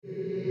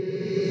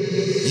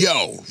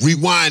Yo,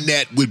 rewind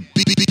that with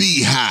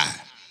B High.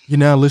 You're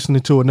now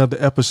listening to another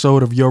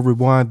episode of Yo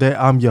Rewind That.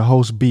 I'm your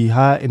host, B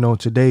High, and on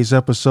today's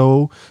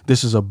episode,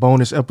 this is a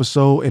bonus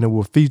episode, and it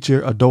will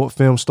feature adult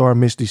film star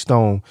Misty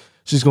Stone.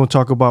 She's going to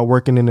talk about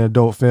working in the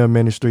adult film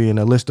industry and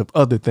a list of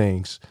other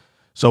things.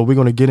 So we're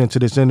going to get into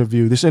this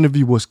interview. This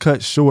interview was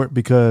cut short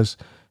because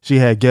she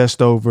had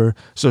guests over,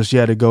 so she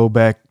had to go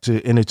back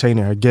to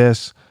entertaining her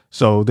guests.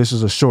 So this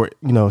is a short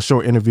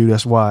interview.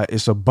 That's why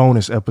it's a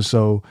bonus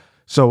episode.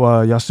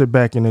 So y'all sit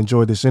back and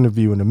enjoy this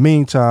interview. In the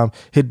meantime,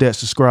 hit that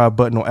subscribe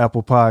button on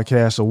Apple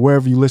Podcasts or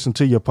wherever you listen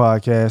to your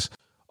podcast.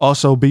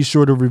 Also, be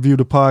sure to review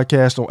the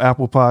podcast on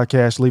Apple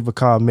Podcasts. Leave a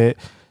comment,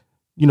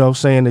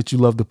 saying that you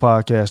love the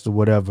podcast or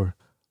whatever.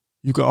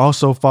 You can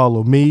also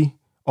follow me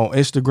on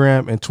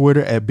Instagram and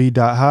Twitter at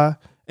b.high.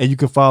 And you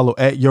can follow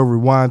at Yo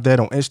Rewind That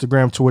on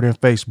Instagram, Twitter, and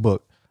Facebook.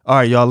 All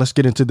right, y'all, let's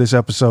get into this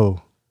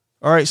episode.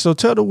 All right, so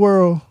tell the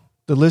world,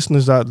 the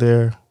listeners out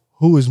there,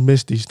 who is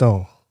Misty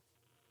Stone?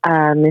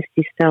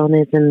 Misty Stone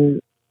is an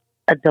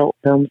adult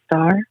film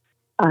star.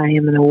 I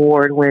am an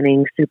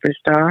award-winning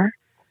superstar.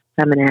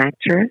 I'm an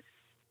actress.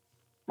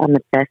 I'm a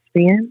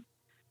thespian.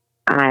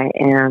 I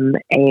am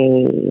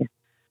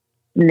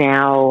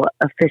now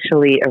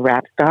officially a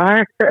rap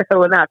star.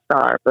 Well, not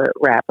star, but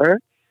rapper.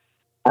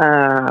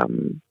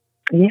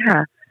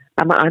 Yeah,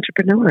 I'm an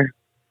entrepreneur.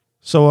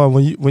 So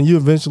when you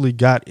eventually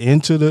got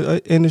into the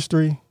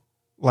industry,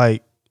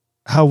 like,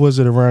 how was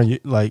it around you,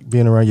 like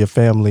being around your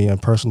family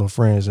and personal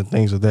friends and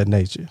things of that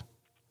nature?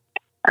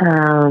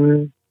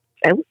 It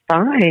was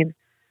fine.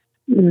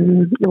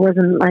 It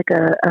wasn't like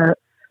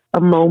a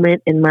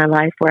moment in my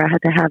life where I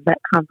had to have that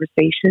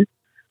conversation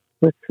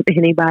with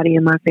anybody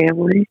in my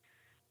family.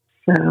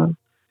 So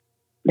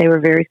they were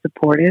very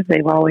supportive.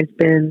 They've always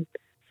been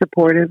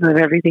supportive of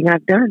everything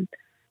I've done.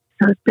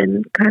 So it's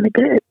been kind of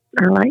good.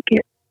 I like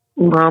it.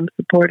 Mom's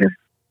supportive.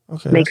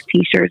 Okay, makes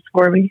T-shirts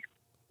for me.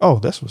 Oh,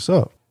 that's what's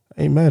up.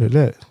 Ain't mad at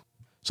that.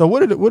 So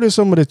what are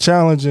some of the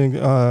challenges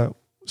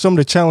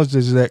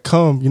that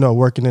come,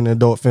 working in the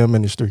adult film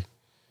industry?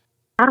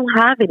 I don't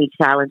have any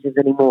challenges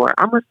anymore.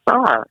 I'm a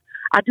star.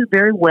 I do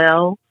very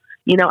well.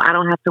 I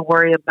don't have to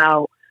worry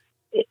about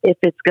if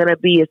it's going to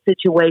be a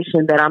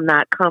situation that I'm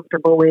not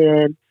comfortable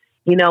in.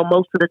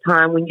 Most of the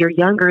time when you're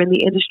younger in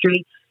the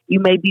industry,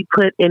 you may be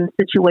put in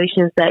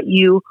situations that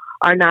you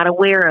are not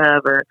aware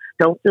of or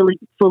don't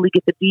fully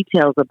get the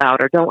details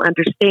about or don't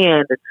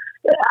understand.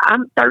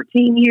 I'm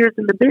 13 years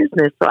in the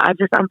business, so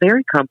I'm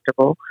very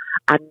comfortable.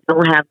 I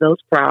don't have those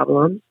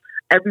problems.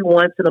 Every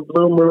once in a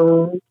blue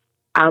moon,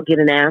 I'll get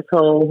an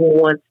asshole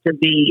who wants to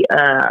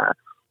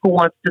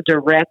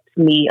direct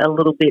me a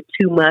little bit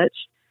too much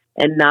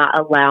and not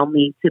allow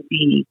me to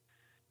be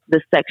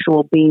the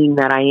sexual being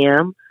that I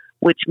am,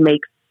 which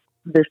makes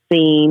the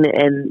scene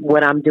and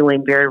what I'm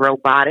doing very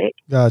robotic.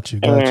 Got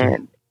you.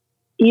 And,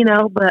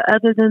 but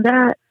other than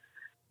that,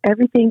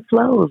 everything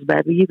flows,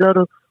 baby. You go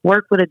to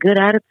work with a good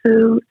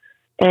attitude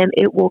and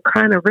it will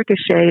kind of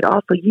ricochet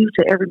off of you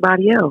to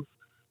everybody else.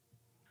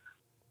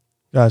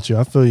 Got you.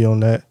 I feel you on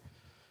that.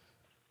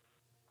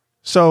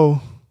 So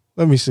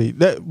let me see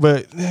that.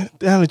 But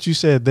now that you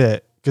said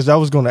that, because I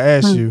was going to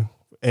ask you,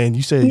 and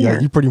you said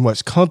you're pretty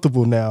much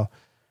comfortable now.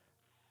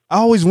 I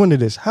always wonder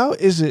this: how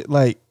is it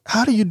like?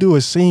 How do you do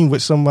a scene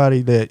with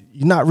somebody that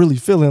you're not really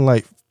feeling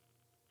like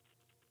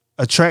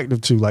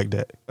attracted to like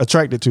that?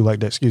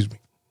 Excuse me.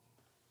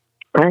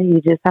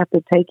 You just have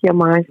to take your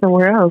mind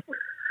somewhere else.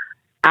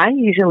 I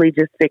usually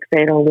just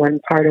fixate on one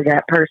part of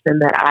that person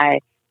that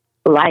I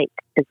like.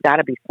 It's got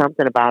to be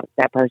something about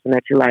that person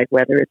that you like,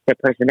 whether it's their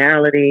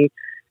personality,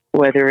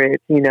 whether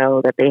it's,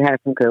 that they had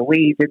some good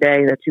weed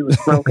today that you were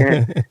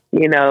smoking,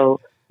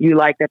 you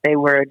like that they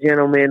were a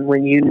gentleman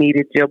when you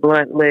needed your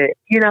blunt lit.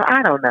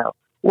 I don't know.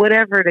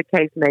 Whatever the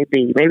case may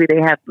be. Maybe they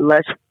have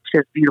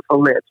luscious,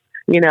 beautiful lips.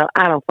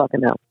 I don't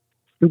fucking know.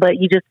 But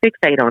you just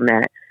fixate on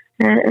that.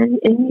 And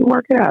you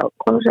work it out.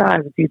 Close your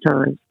eyes a few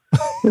times.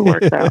 It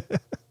works out.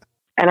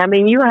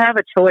 And you have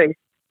a choice.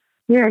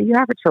 Yeah, you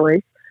have a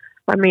choice.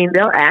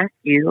 They'll ask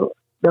you,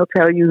 they'll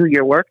tell you who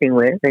you're working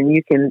with, and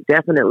you can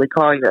definitely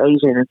call your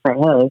agent and say,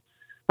 hey,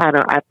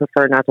 I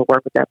prefer not to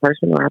work with that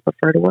person, or I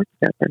prefer to work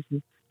with that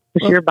person.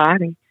 It's your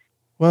body.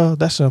 Well,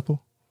 that's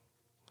simple.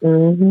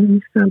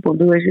 Simple.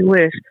 Do as you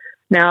wish.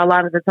 Now, a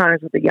lot of the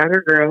times with the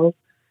younger girls,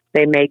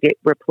 they may get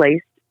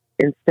replaced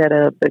instead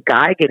of the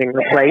guy getting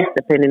replaced,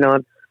 depending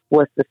on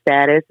what's the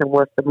status and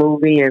what's the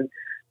movie and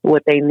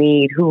what they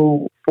need,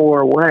 who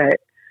for what.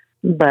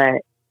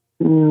 But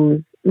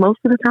most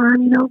of the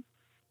time,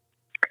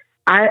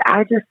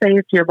 I just say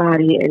it's your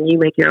body and you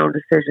make your own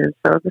decisions.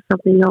 So if it's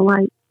something you don't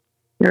like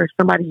or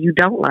somebody you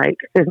don't like,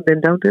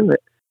 then don't do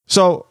it.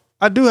 So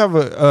I do have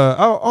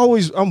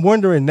I'm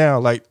wondering now,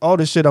 like all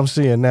the shit I'm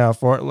seeing now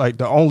for like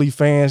the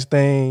OnlyFans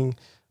thing.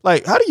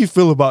 Like, how do you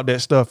feel about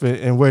that stuff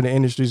and where the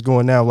industry's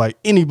going now? Like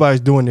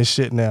anybody's doing this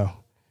shit now.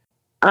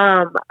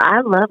 I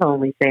love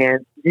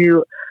OnlyFans.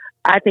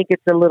 I think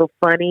it's a little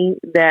funny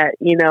that,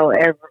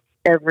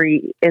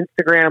 every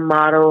Instagram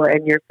model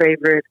and your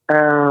favorite,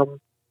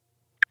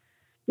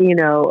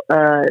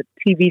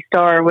 TV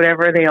star or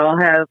whatever. They all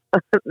have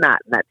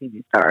not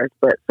TV stars,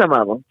 but some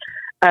of them.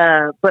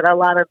 But a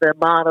lot of the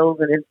models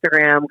and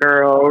Instagram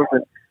girls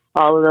and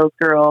all of those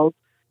girls,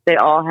 they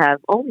all have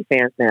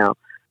OnlyFans now.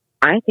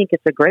 I think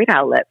it's a great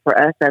outlet for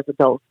us as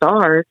adult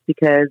stars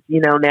because,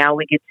 now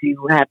we get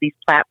to have these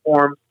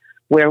platforms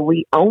where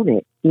we own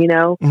it.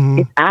 Mm-hmm.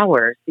 It's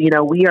ours.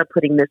 We are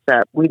putting this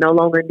up. We no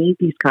longer need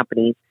these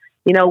companies.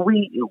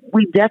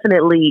 We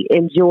definitely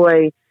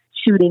enjoy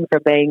shooting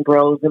for Bang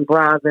Bros and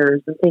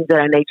Brothers and things of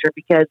that nature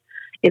because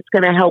it's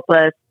going to help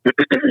us,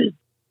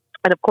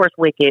 and of course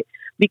Wicked,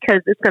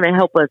 because it's going to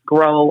help us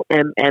grow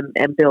and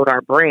build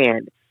our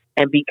brand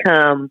and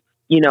become,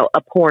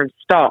 a porn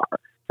star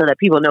so that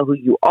people know who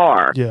you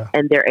are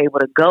and they're able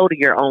to go to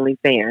your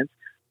OnlyFans.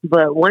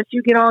 But once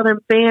you get all them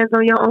fans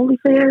on your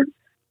OnlyFans,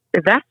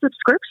 that's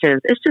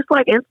subscriptions. It's just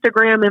like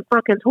Instagram and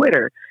fucking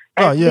Twitter.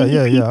 I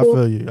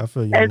feel you.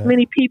 As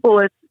many people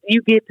as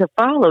you get to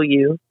follow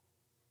you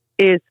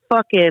is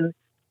fucking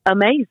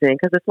amazing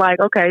because it's like,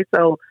 okay,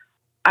 so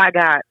I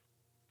got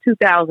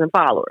 2,000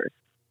 followers.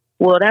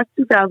 Well, that's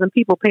 2,000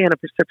 people paying a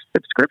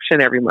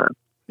subscription every month.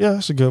 Yeah,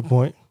 that's a good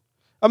point.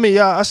 I mean,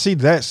 I see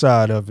that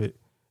side of it.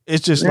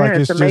 It's just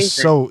it's amazing. Just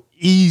so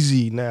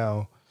easy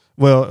now.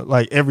 Well,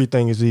 like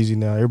everything is easy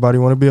now. Everybody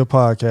want to be a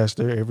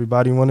podcaster.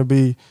 Everybody want to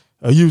be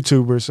a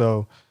YouTuber.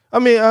 So, I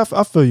mean, I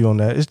feel you on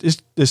that.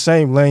 It's the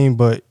same lane,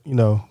 but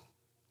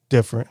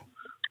different.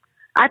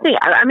 I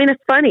mean,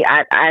 it's funny.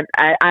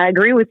 I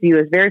agree with you.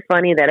 It's very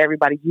funny that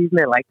everybody's using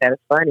it like that.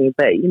 It's funny,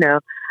 but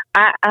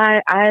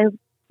I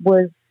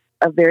was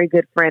a very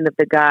good friend of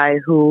the guy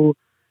who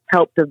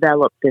helped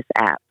develop this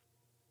app,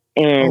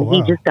 and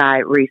he just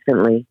died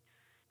recently.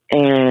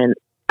 And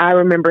I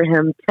remember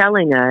him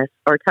telling us,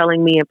 or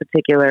telling me in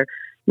particular,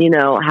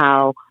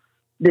 how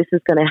this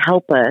is going to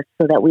help us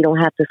so that we don't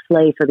have to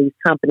slave for these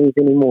companies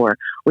anymore.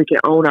 We can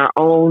own our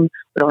own.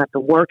 We don't have to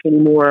work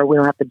anymore. We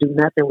don't have to do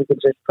nothing. We can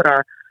just put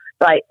our,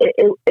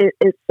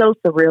 it's so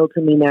surreal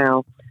to me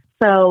now.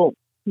 So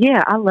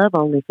yeah, I love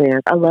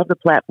OnlyFans. I love the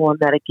platform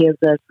that it gives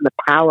us and the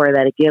power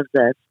that it gives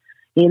us,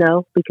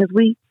 because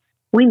we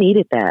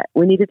needed that.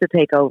 We needed to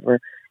take over.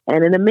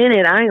 And in a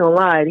minute, I ain't gonna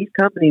lie, these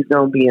companies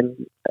gonna be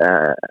in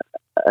a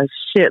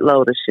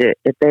shitload of shit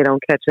if they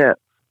don't catch up.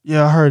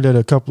 Yeah, I heard that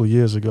a couple of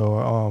years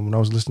ago. When I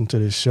was listening to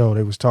this show,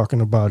 they was talking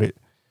about it.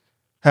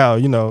 How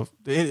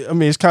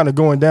it's kind of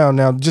going down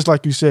now, just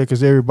like you said,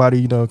 because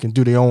everybody can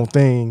do their own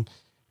thing,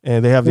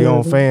 and they have their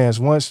own fans.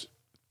 Once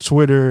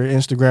Twitter,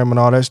 Instagram, and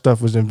all that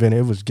stuff was invented,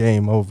 it was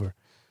game over.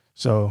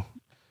 So,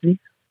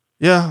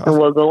 yeah, and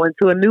we'll go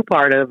into a new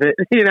part of it.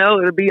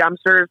 It'll be. I'm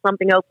sure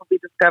something else will be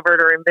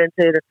discovered or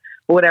invented,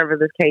 or whatever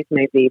the case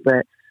may be.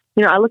 But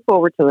I look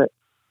forward to it.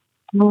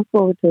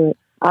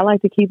 I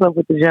like to keep up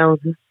with the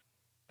Joneses.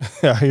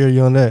 I hear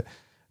you on that.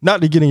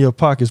 Not to get in your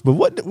pockets, but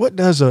what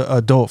does an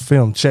adult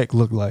film check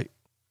look like?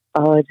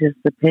 Oh, it just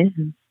depends.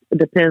 It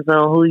depends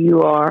on who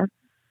you are.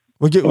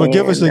 Well, give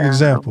us an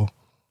example.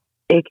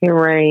 It can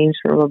range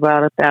from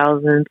about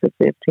 1,000 to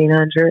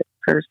 1,500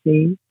 per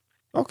scene.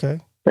 Okay.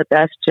 But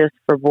that's just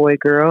for boy,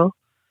 girl.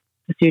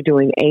 If you're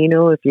doing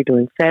anal, if you're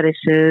doing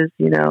fetishes,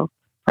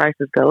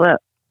 prices go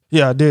up.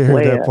 Yeah, I did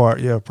hear that part.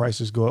 Yeah,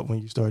 prices go up when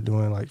you start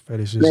doing like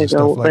fetishes and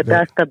stuff like that. But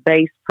that's the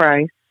base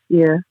price.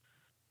 Yeah.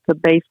 The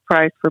base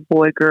price for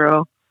boy,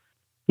 girl.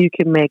 You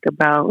can make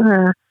about,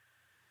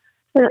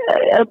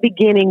 a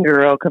beginning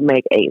girl could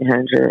make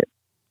 800,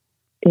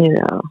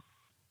 Yeah.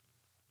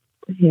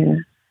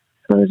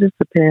 So it just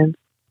depends.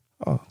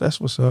 Oh,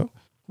 that's what's up.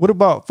 What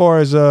about far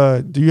as,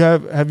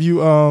 have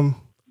you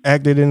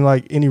acted in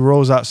like any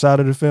roles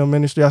outside of the film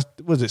industry?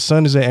 Was it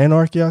Sons of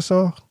Anarchy I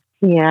saw?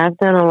 Yeah, I've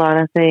done a lot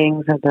of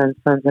things. I've done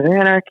Sons of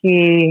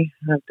Anarchy.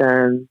 I've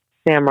done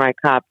Samurai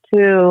Cop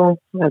 2.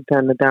 I've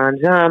done the Don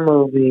John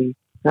movie.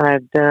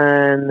 I've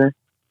done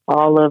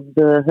all of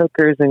the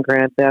hookers in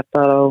Grand Theft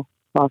Auto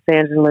Los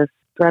Angeles,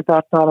 Grand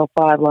Theft Auto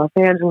 5 Los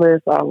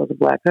Angeles, all of the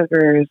black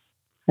hookers.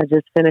 I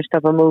just finished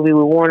up a movie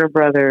with Warner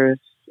Brothers,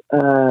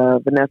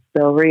 Vanessa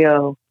Del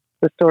Rio,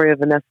 the story of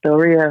Vanessa Del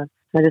Rio.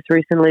 I just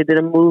recently did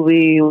a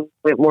movie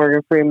with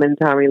Morgan Freeman,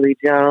 Tommy Lee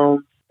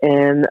Jones,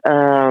 and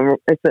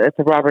it's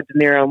a Robert De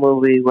Niro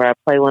movie where I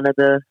play one of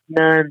the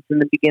nuns in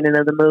the beginning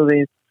of the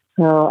movie.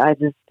 So I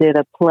just did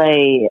a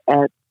play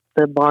at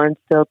the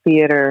Barnstable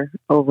Theater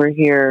over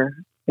here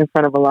in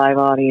front of a live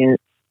audience.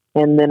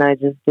 And then I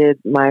just did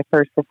my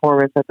first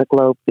performance at the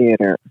Globe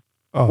Theater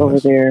over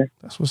there.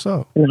 That's what's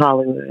up. In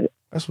Hollywood.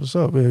 That's what's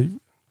up,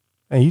 man.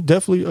 And you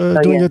definitely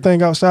doing your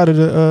thing outside of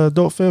the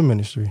adult film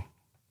industry.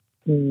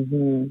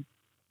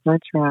 Mm-hmm. I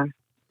try.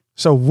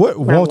 So what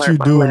won't you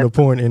do in the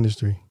porn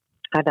industry?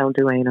 I don't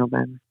do anal,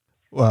 baby.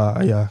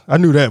 Well, yeah, I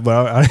knew that,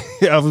 but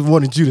I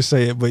wanted you to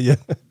say it, but yeah.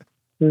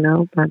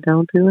 Nope, I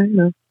don't do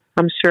anal.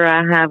 I'm sure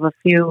I have a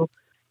few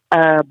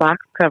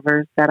box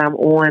covers that I'm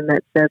on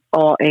that says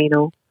all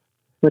anal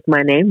with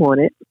my name on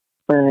it,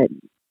 but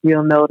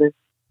you'll notice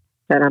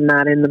that I'm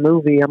not in the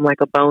movie. I'm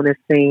like a bonus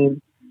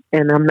scene,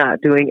 and I'm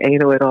not doing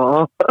anal at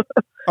all.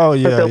 Oh,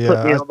 yeah, but they'll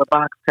put me on the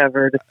box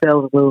cover to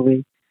sell the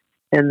movie,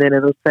 and then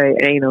it'll say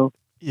anal.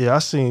 Yeah, I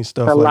seen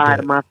stuff To like lie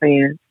that. to my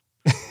fans.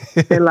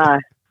 They lie.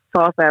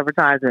 False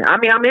advertising. I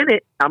mean, I'm in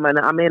it. I'm in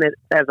it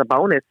as a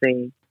bonus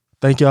scene.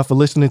 Thank y'all for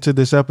listening to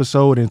this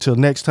episode. Until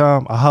next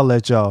time, I'll holla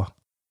at y'all.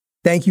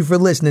 Thank you for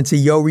listening to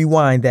Yo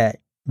Rewind That.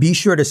 Be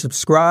sure to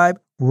subscribe,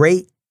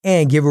 rate,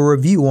 and give a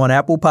review on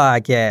Apple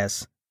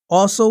Podcasts.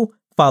 Also,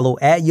 follow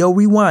at Yo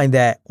Rewind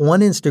That on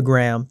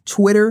Instagram,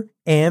 Twitter,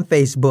 and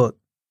Facebook.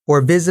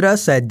 Or visit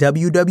us at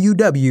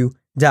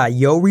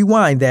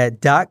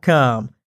www.yorewindthat.com.